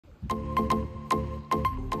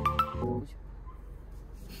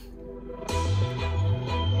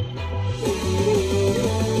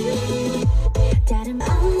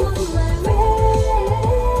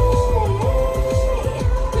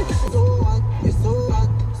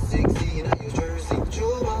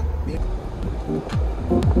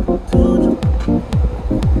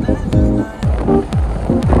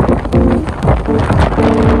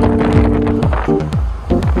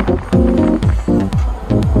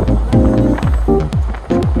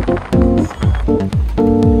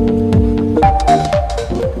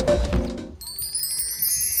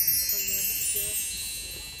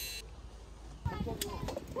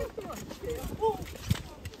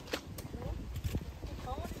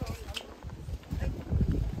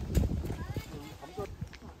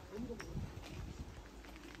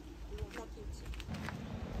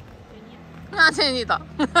제니다.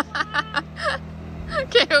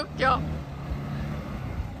 개웃겨.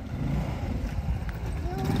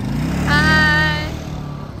 하이.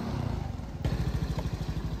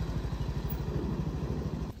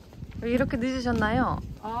 왜 이렇게 늦으셨나요?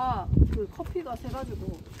 아, 그 커피가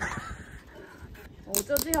새가지고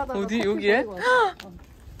어쩌지 하다가 어디, 커피 여기에? 가지고 왔어.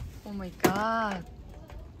 오 마이 갓.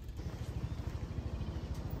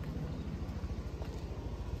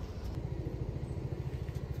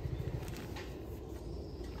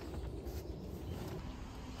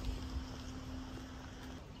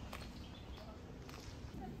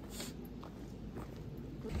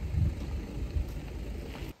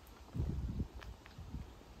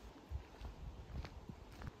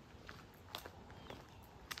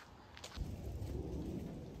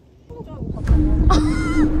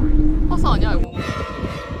 버스 아니야 이거?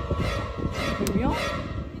 뭐야?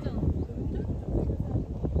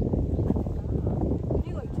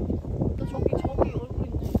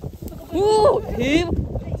 오 대박.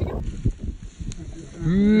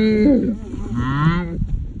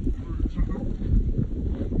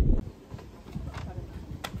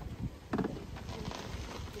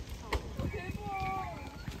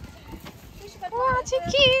 와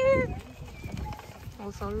치킨.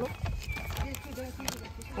 오설로?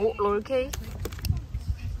 오 롤케이크.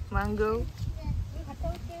 망고.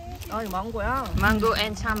 아니 망고야. 망고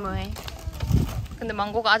앤 참외. 근데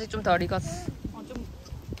망고가 아직 좀 덜 익었어. 좀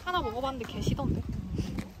하나 먹어봤는데 개시던데.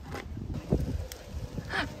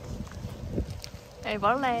 에이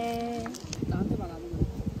벌레. 나한테만 안 오는.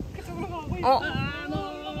 그쪽으로 가고 있어. 어?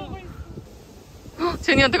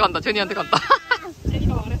 제니한테 간다. 제니한테 간다.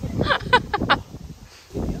 제니가 말해서.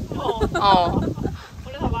 어.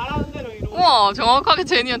 원래 다 말하는 대로 이러고. 우와 정확하게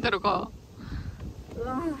제니한테로 가.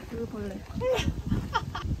 으아, 이거 벌레.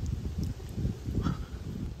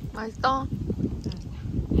 맛있어?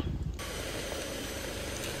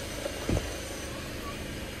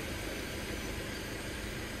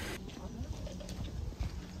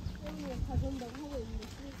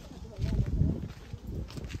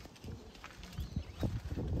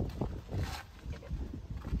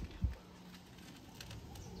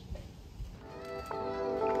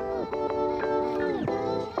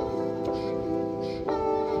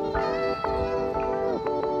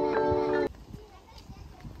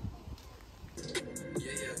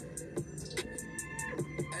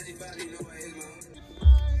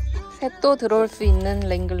 새또 들어올 수 있는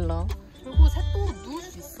랭글러. 그리고 새또 누울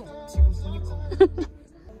수 있어. 지금 보니까.